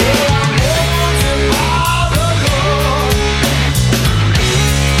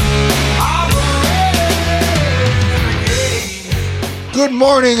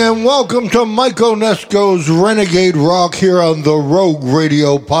morning and welcome to Mike Onesko's Renegade Rock here on the Rogue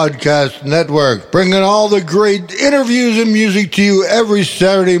Radio Podcast Network. Bringing all the great interviews and music to you every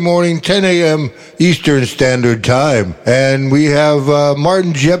Saturday morning, 10 a.m. Eastern Standard Time. And we have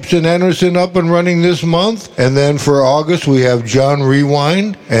Martin Jepson Anderson up and running this month. And then for August, we have John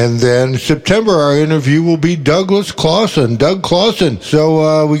Rewind. And then September, our interview will be Doug Clausen.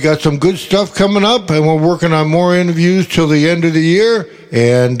 So we got some good stuff coming up, and we're working on more interviews till the end of the year.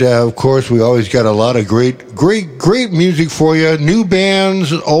 And, of course, we always got a lot of great music for you. New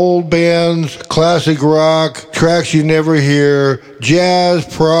bands, old bands, classic rock, tracks you never hear, jazz,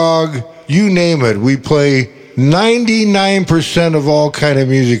 prog, you name it. We play 99% of all kind of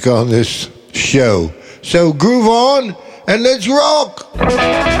music on this show. So groove on and let's rock!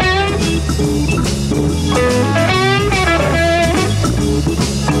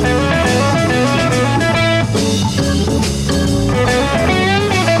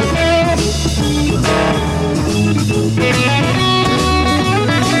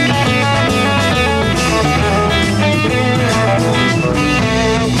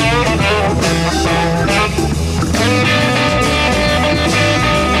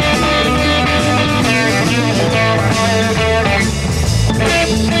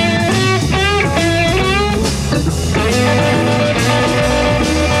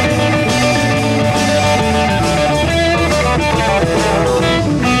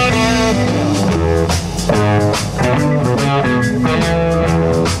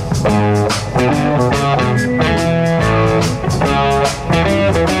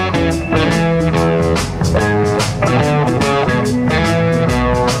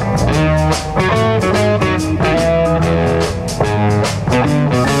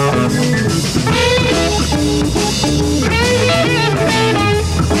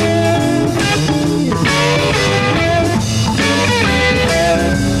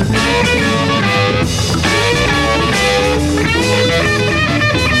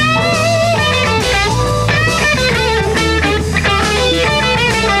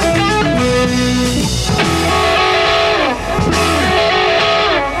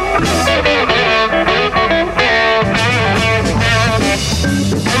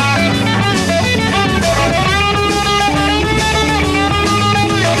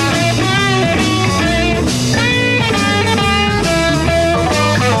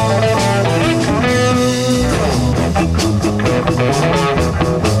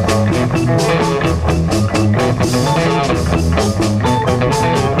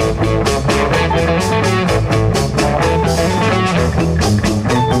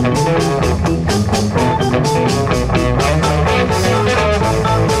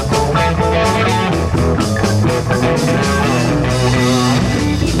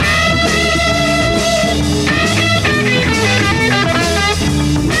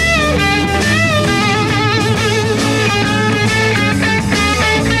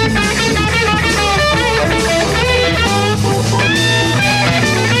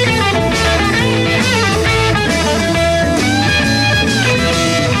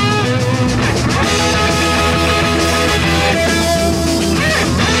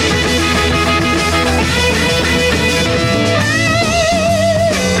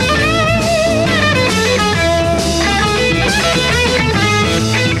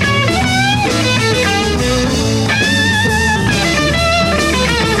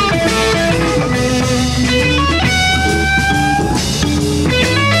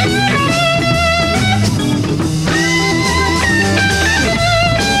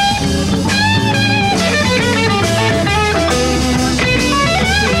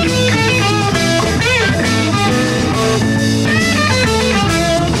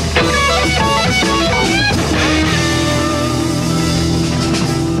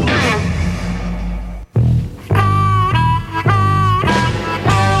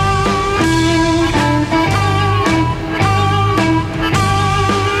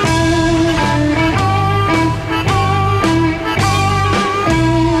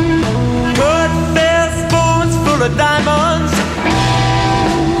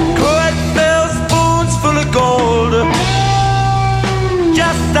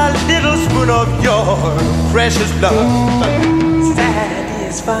 Precious love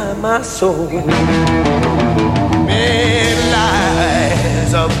satisfy my soul. Many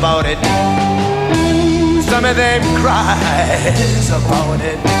lies about it, some of them cries about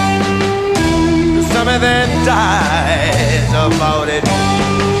it, some of them dies about it.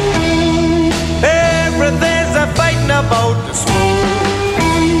 Everything's a fighting about the smooth.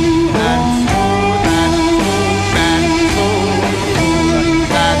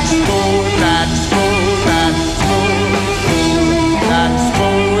 That's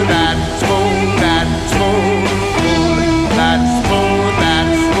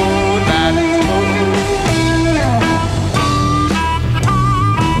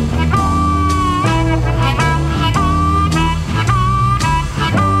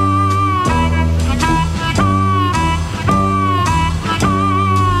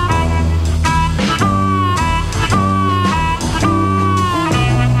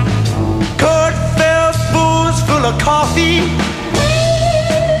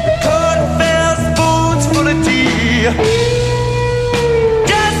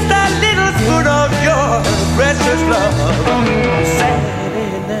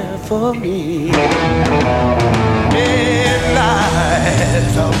for me. It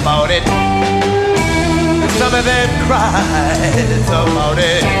lies about it. Some of them cries about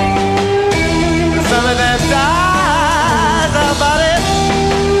it. Some of them dies about it.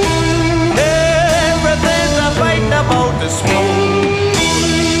 Everything's a fighting about the spoon.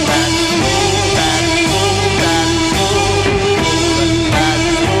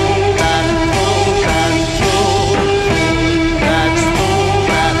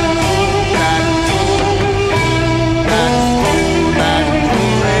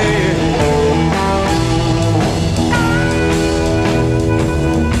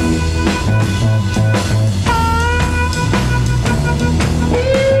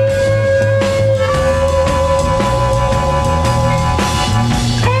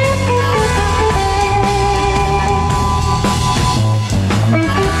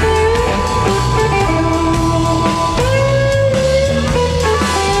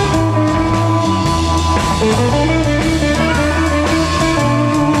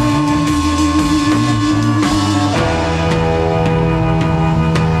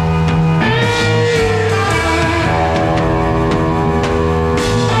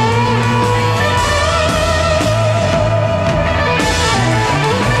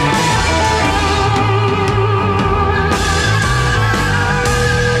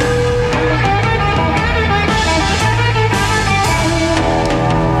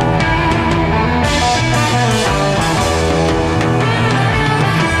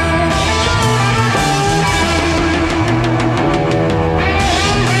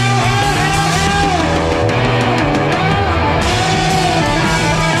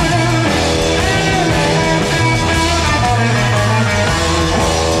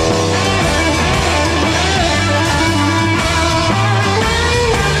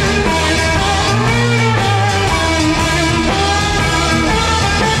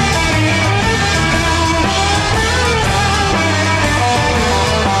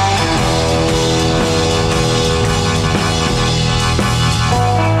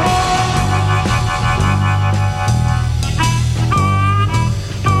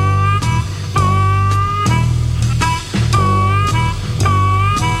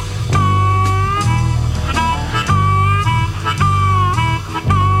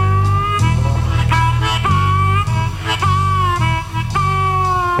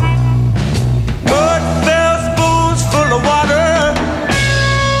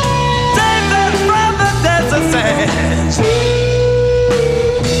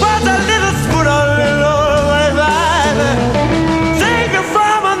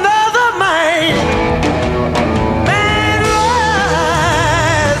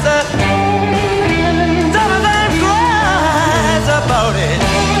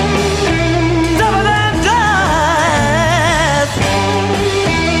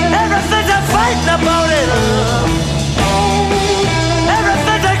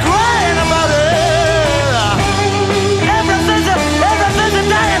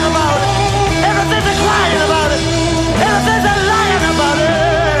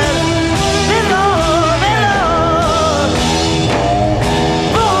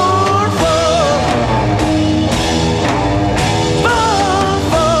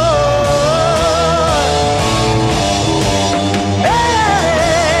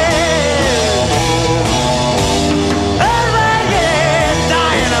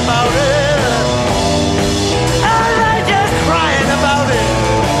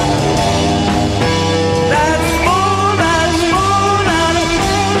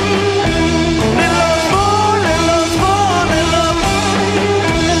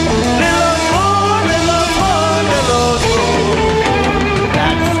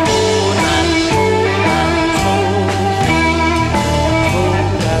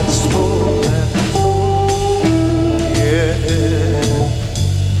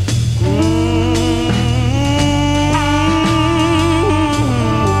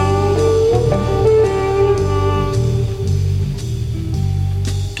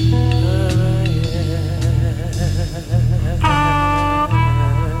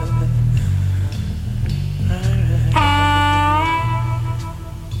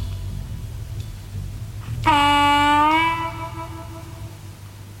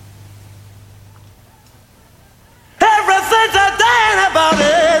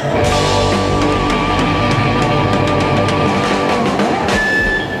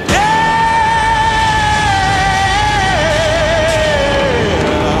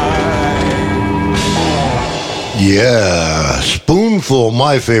 Yeah, Spoonful,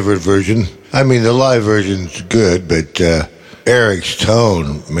 my favorite version. I mean, the live version's good, but Eric's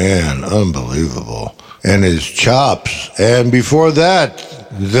tone, man, unbelievable. And his chops. And before that,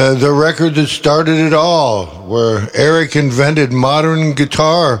 The record that started it all, where Eric invented modern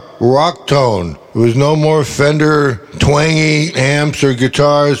guitar rock tone. It was no more Fender twangy amps or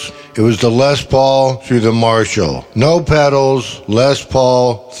guitars. It was the Les Paul through the Marshall. No pedals, Les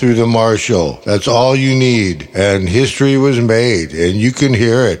Paul through the Marshall. That's all you need. And history was made, and you can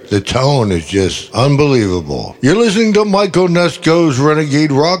hear it. The tone is just unbelievable. You're listening to Mike Onesko's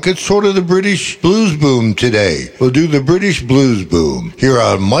Renegade Rock. It's sort of the British blues boom today. We'll do the British blues boom here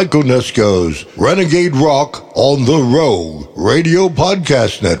on Mike Onesko's Renegade Rock on the Rogue Radio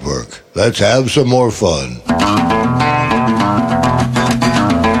Podcast Network. Let's have some more fun.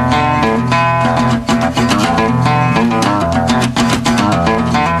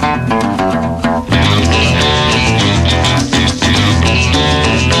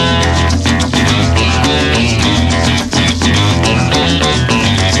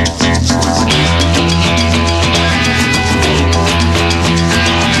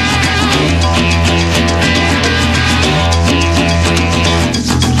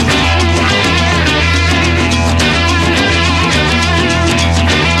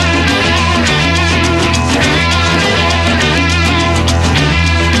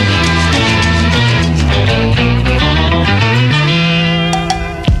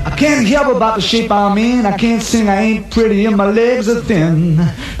 About the shape I'm in, I can't sing, I ain't pretty, and my legs are thin.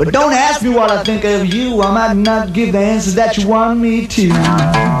 But don't ask me what I think of you, I might not give the answers that you want me to.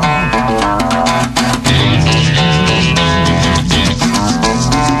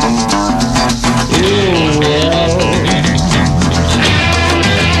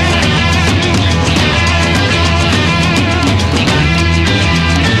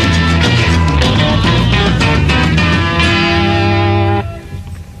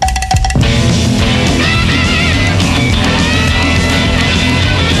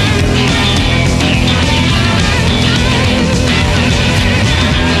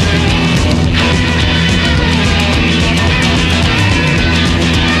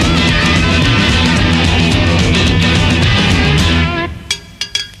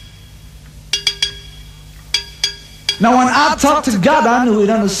 Now when I talked to God, I knew he'd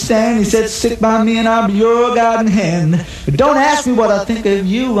understand. He said, stick by me and I'll be your guiding hand. But don't ask me what I think of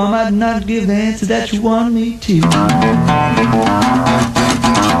you, I might not give the answer that you want me to.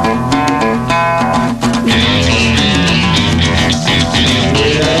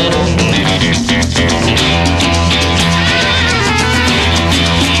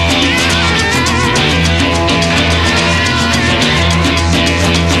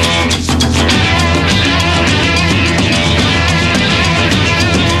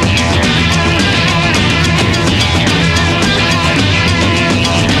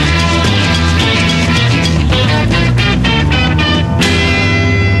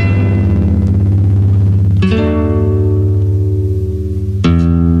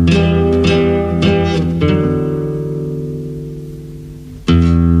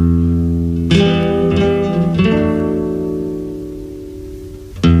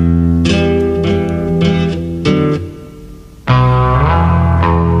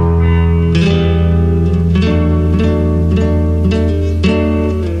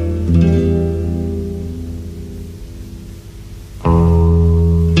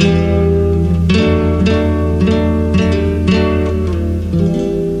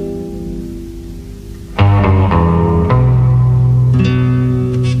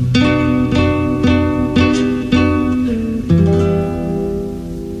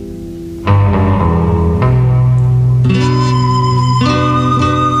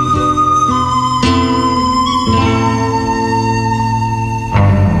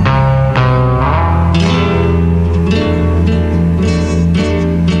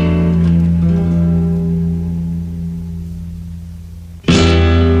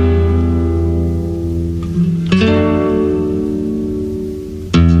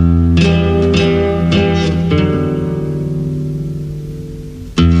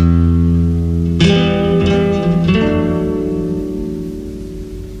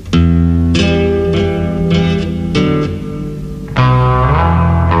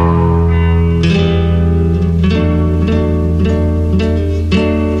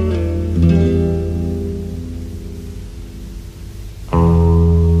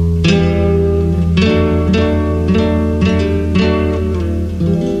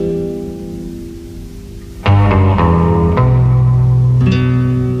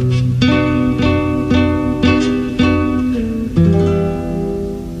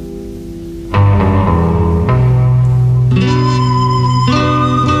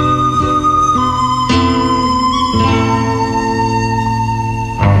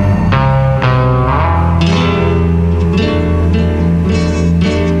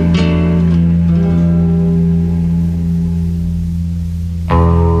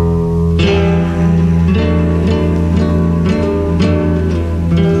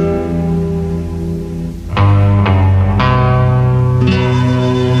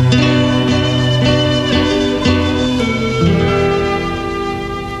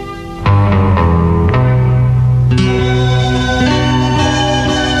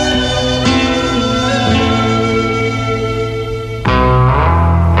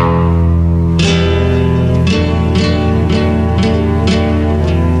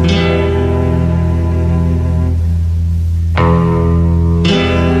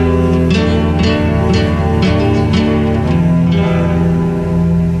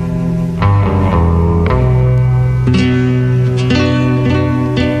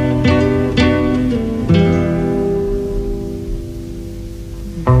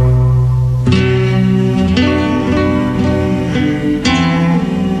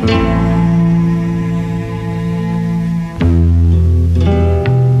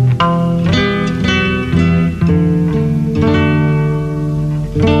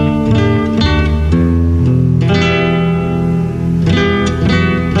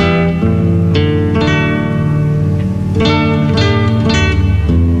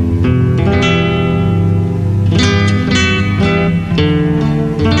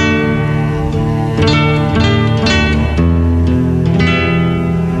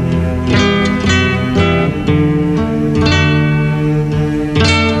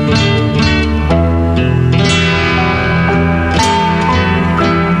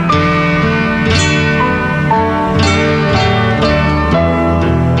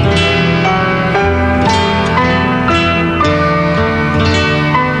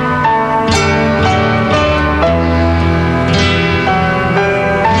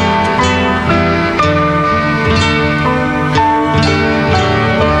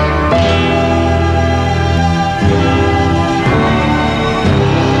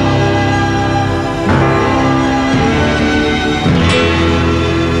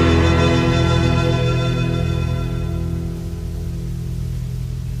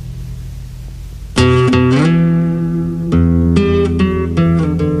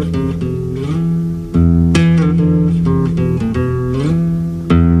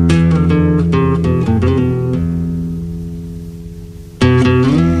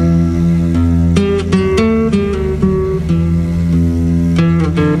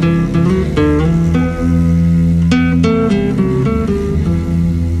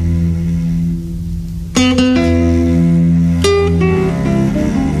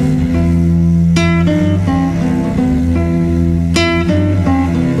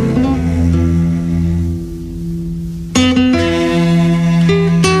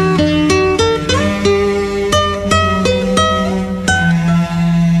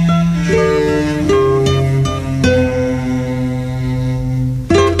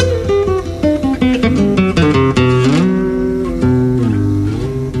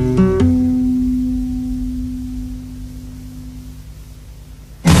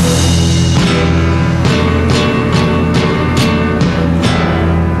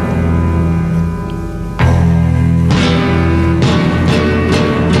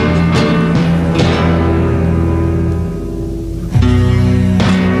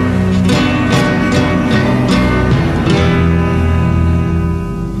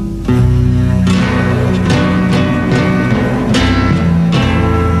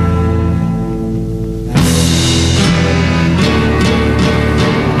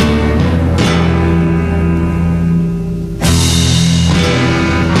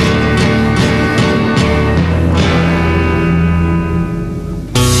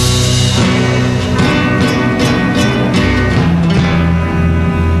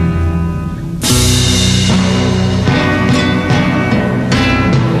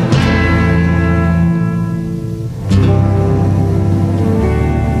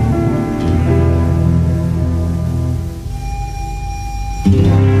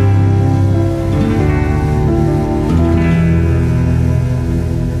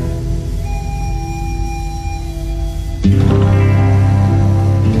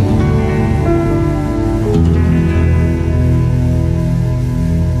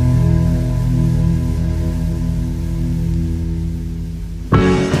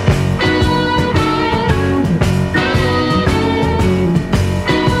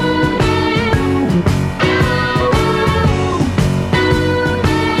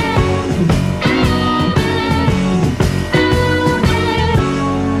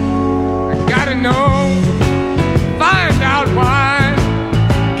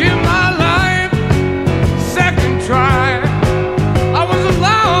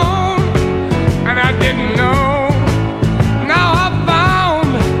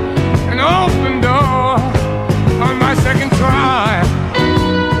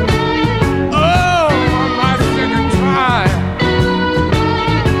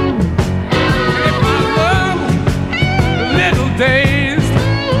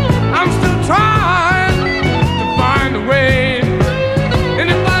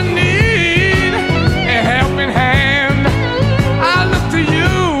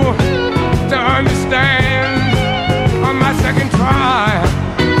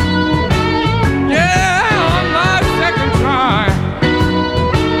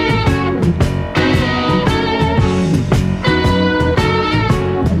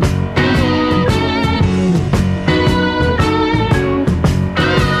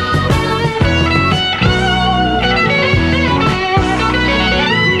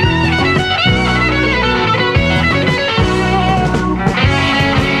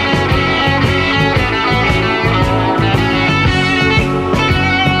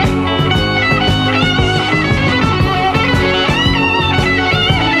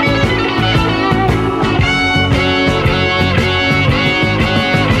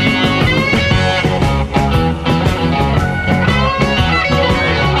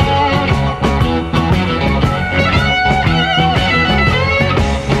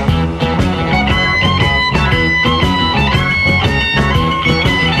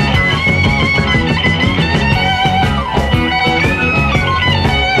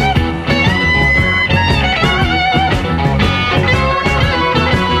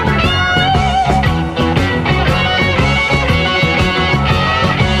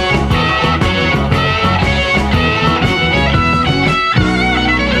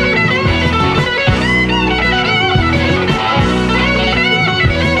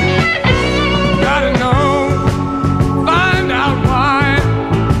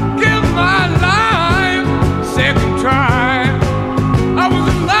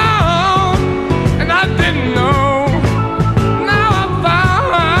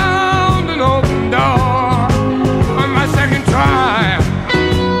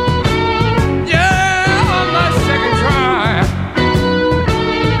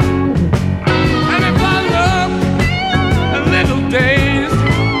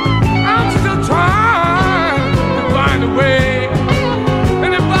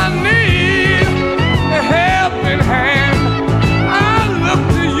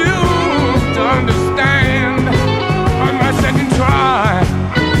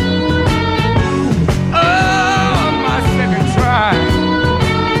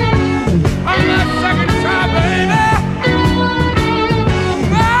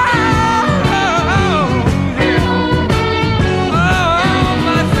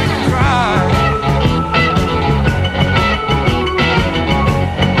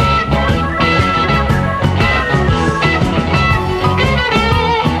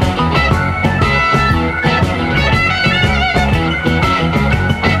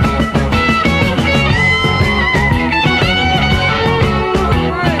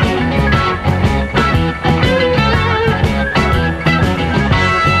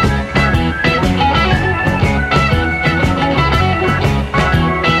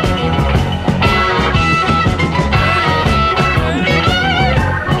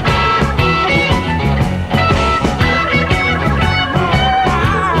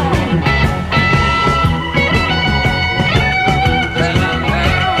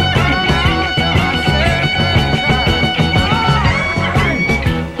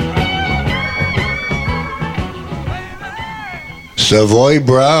 Savoy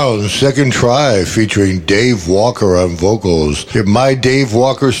Brown, Second Try, featuring Dave Walker on vocals. My Dave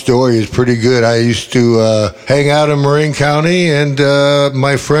Walker story is pretty good. I used to hang out in Marin County, and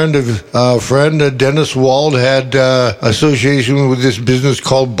my friend Dennis Wald had association with this business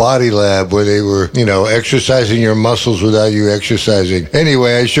called Body Lab, where they were, exercising your muscles without you exercising.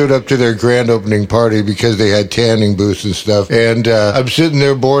 Anyway, I showed up to their grand opening party because they had tanning booths and stuff, and I'm sitting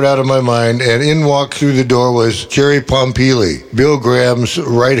there bored out of my mind, and in walked through the door was Jerry Pompili, Bill Graham's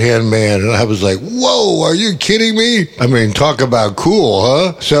right-hand man, and I was like, whoa, are you kidding me? I mean, talk about cool,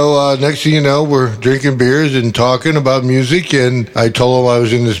 huh? So next thing you know, we're drinking beers and talking about music, and I told him I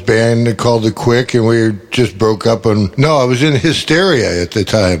was in this band called The Quick, and we just broke up. No, I was in Hysteria at the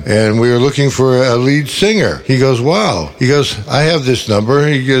time, and we were looking for a lead singer. He goes, wow. He goes, I have this number.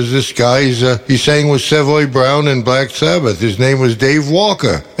 He goes, this guy, he sang with Savoy Brown and Black Sabbath. His name was Dave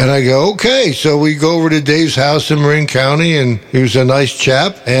Walker. And I go, okay. So we go over to Dave's house in Marin County, and he was a nice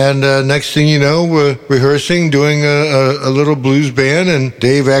chap. And next thing you know, we're rehearsing, doing a little blues band, and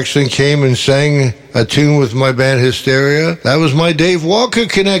Dave actually came and sang a tune with my band Hysteria. That was my Dave Walker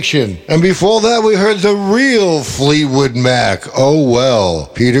connection. And before that, we heard the real Fleetwood Mac. Oh, well.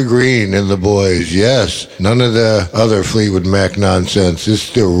 Peter Green and the boys. Yes. None of the other Fleetwood Mac nonsense.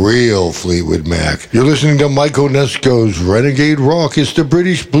 It's the real Fleetwood Mac. You're listening to Mike Onesko's Renegade Rock. It's the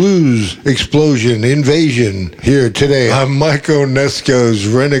British blues explosion, invasion. Here today on Mike Onesko's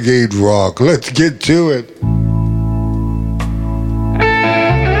Renegade Rock. Let's get to it.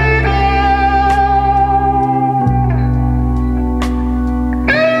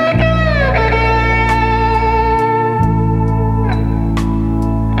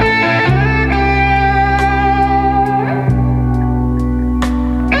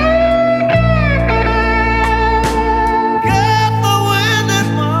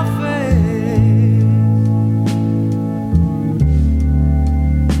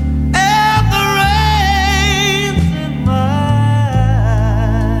 And the rain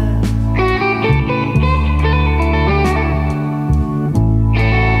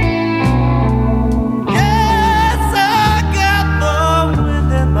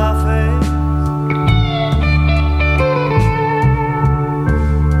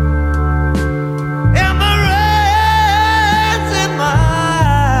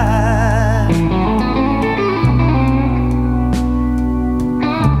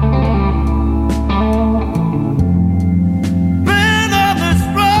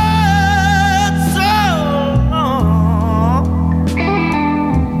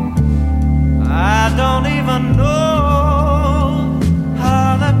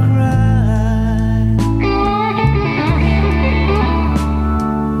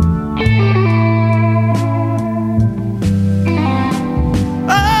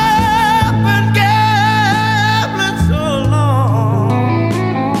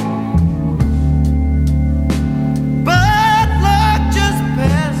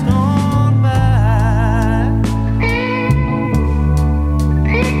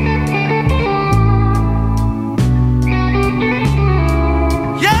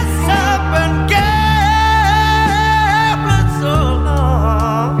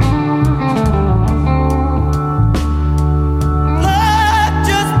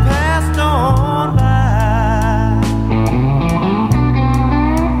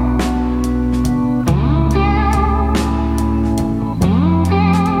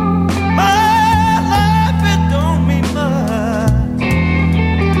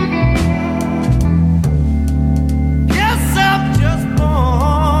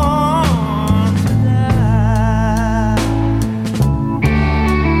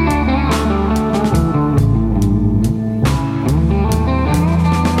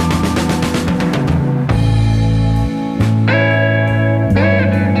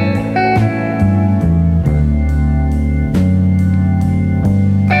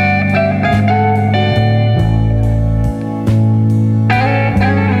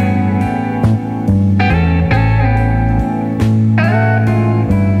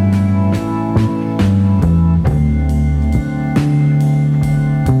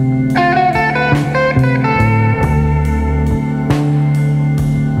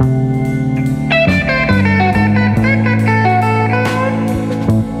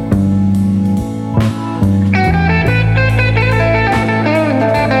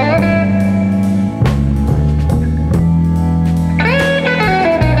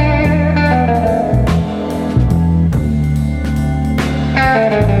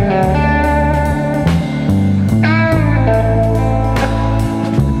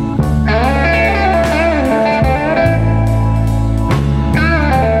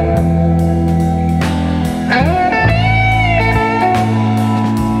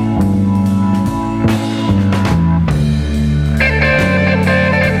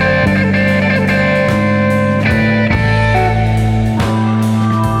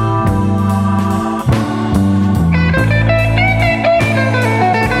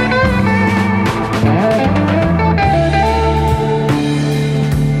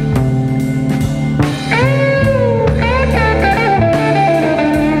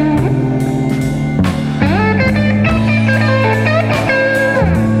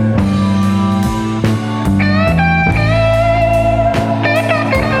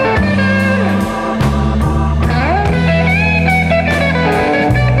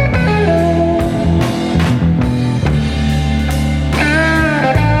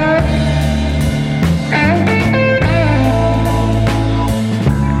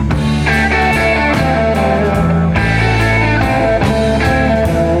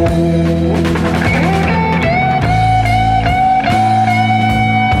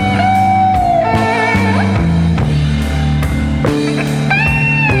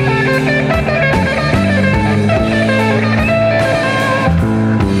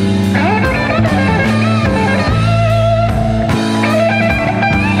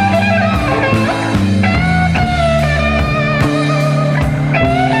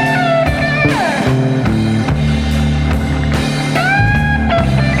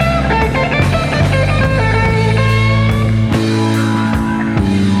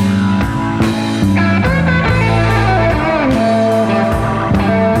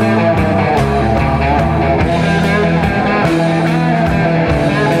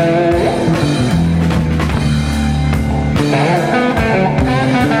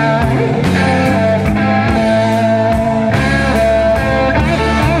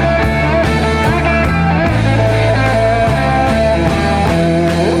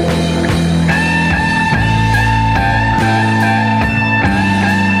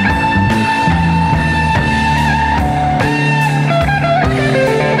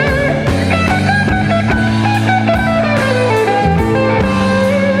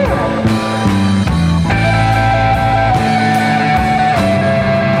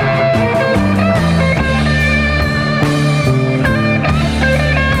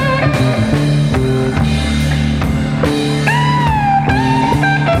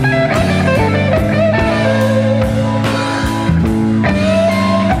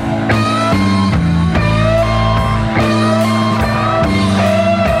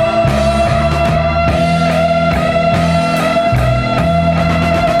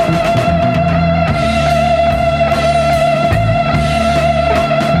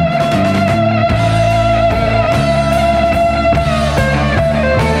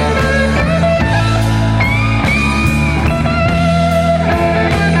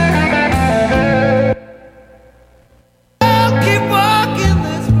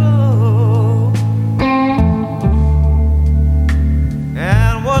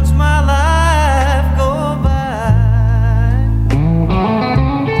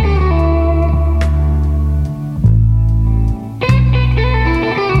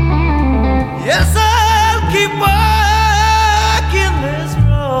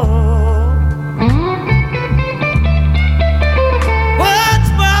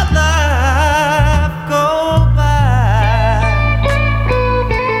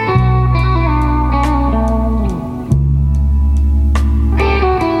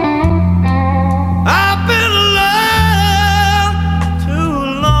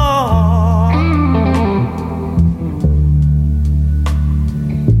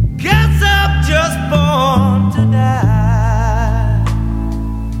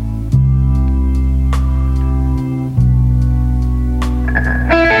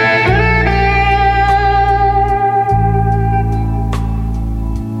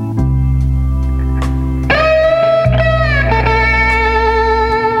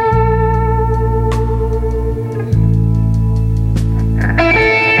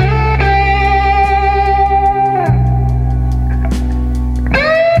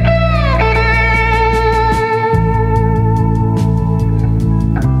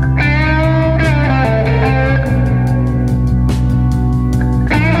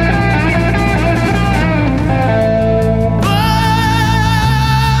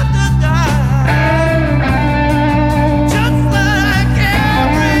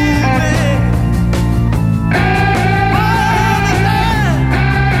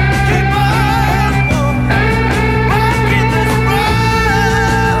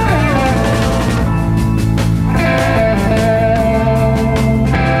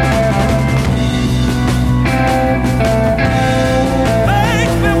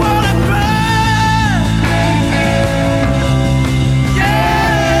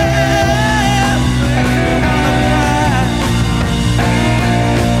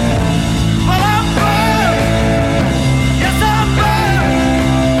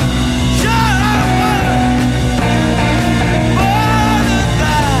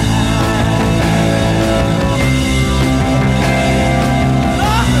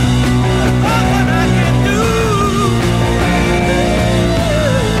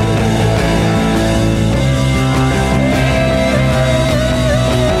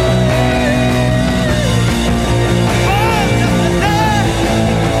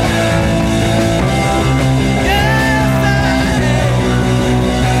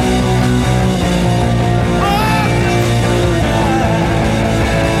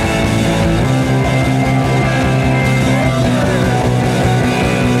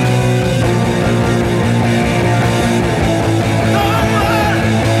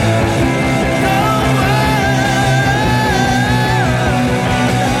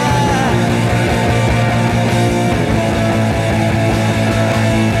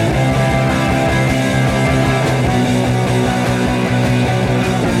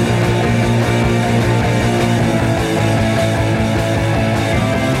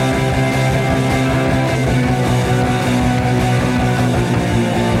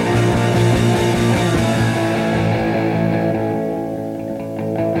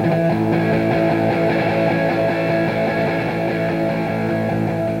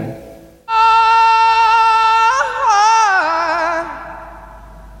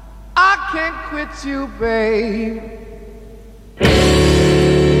you, babe.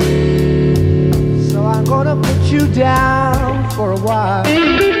 So I'm gonna put you down for a while.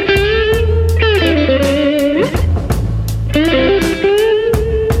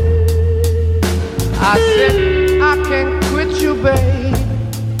 I said I can't quit you, babe.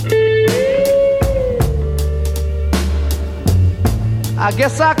 I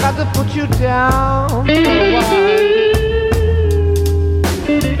guess I got to put you down for a while.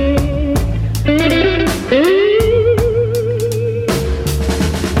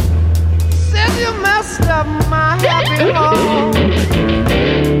 Said you messed up my happy home,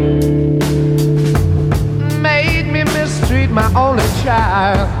 made me mistreat my only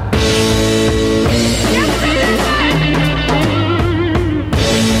child.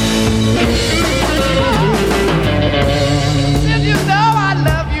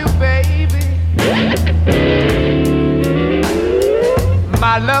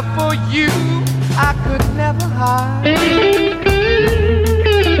 My love for you, I could never hide.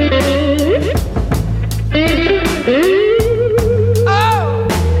 Oh,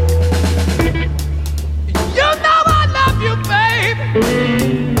 you know I love you, baby.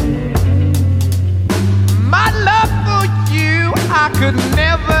 My love for you, I could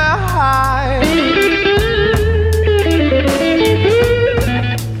never hide.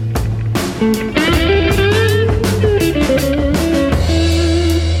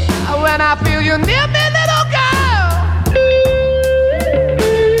 When I feel you near me, little girl,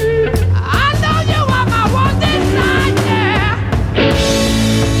 I know you are my one desire, yeah.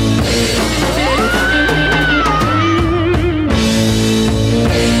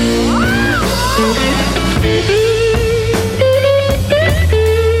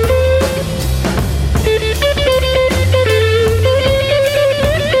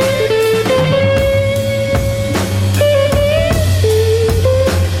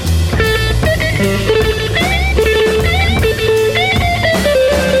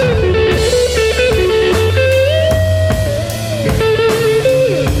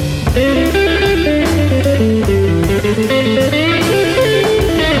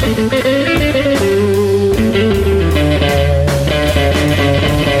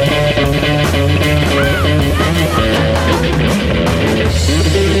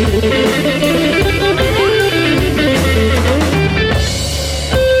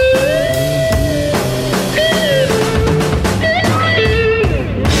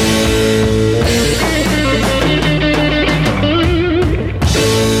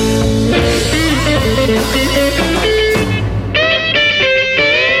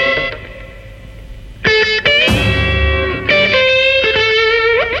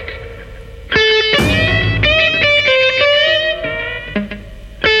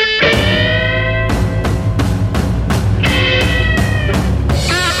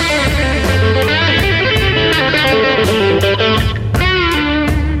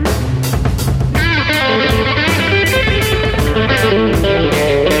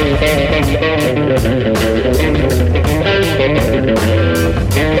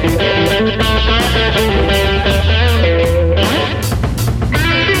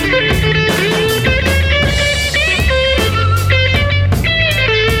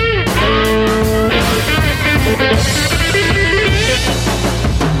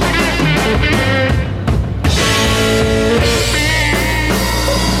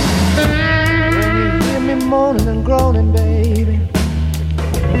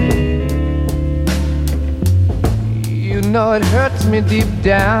 know it hurts me deep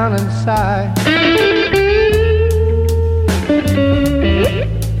down inside.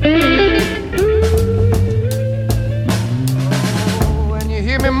 Oh, when you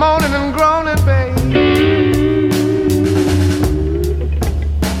hear me moaning and groaning, babe,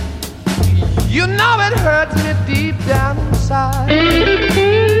 you know it hurts me deep down inside.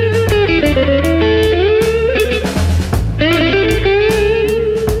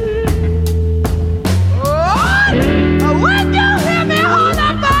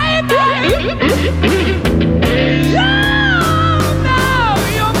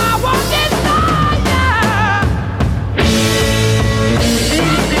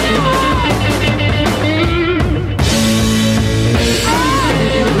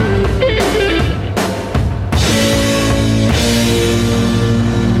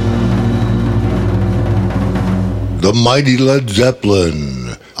 The mighty Led Zeppelin.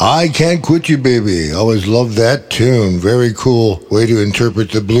 I Can't Quit You, Baby. Always loved that tune. Very cool way to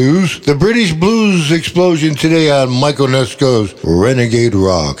interpret the blues. The British blues explosion today on Mike Onesko's Renegade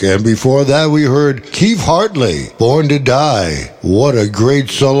Rock. And before that, we heard Keith Hartley, Born to Die. What a great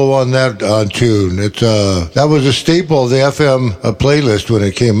solo on that tune. That was a staple of the FM playlist when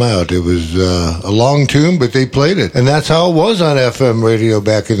it came out. It was a long tune, but they played it. And that's how it was on FM radio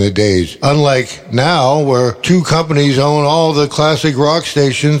back in the days. Unlike now, where two companies own all the classic rock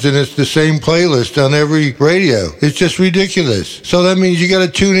stations, and it's the same playlist on every radio. It's just ridiculous. So that means you got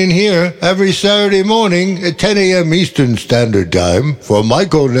to tune in here every Saturday morning at 10 a.m. Eastern Standard Time for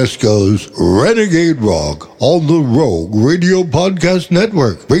Mike Onesko's Renegade Rock on the Rogue Radio Podcast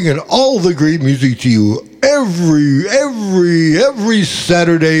Network, bringing all the great music to you every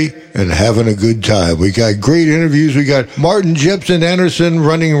Saturday and having a good time. We got great interviews. We got Martin Jepson Anderson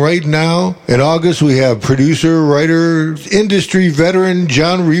running right now. In August, we have producer, writer, industry veteran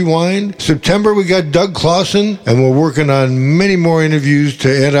John Rewind. September, we got Doug Clausen, and we're working on many more interviews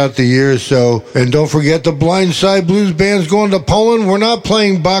to end out the year. So, and don't forget the Blindside Blues Band's going to Poland. We're not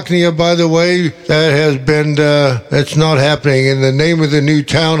playing Bochnia, by the way. That has been, that's not happening. And the name of the new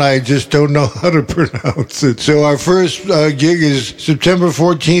town, I just don't know how to pronounce it. So our first gig is September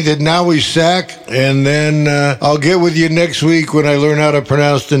 14th at Nowy Sack. And then I'll get with you next week when I learn how to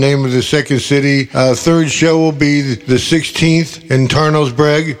pronounce the name of the second city. Third show will be the 16th in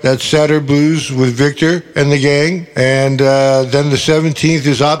Tarnowsbreg. That's Saturday Blues with Victor and the gang. And then the 17th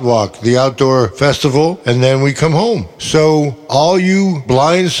is Otwalk, the outdoor festival. And then we come home. So all you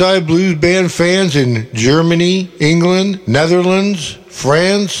Blindside Blues Band fans in Germany, England, Netherlands,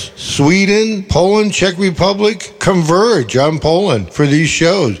 France, Sweden, Poland, Czech Republic, converge on Poland for these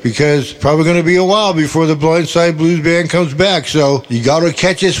shows, because it's probably going to be a while before the Blindside Blues Band comes back. So you got to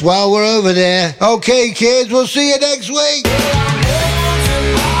catch us while we're over there. Okay, kids, we'll see you next week.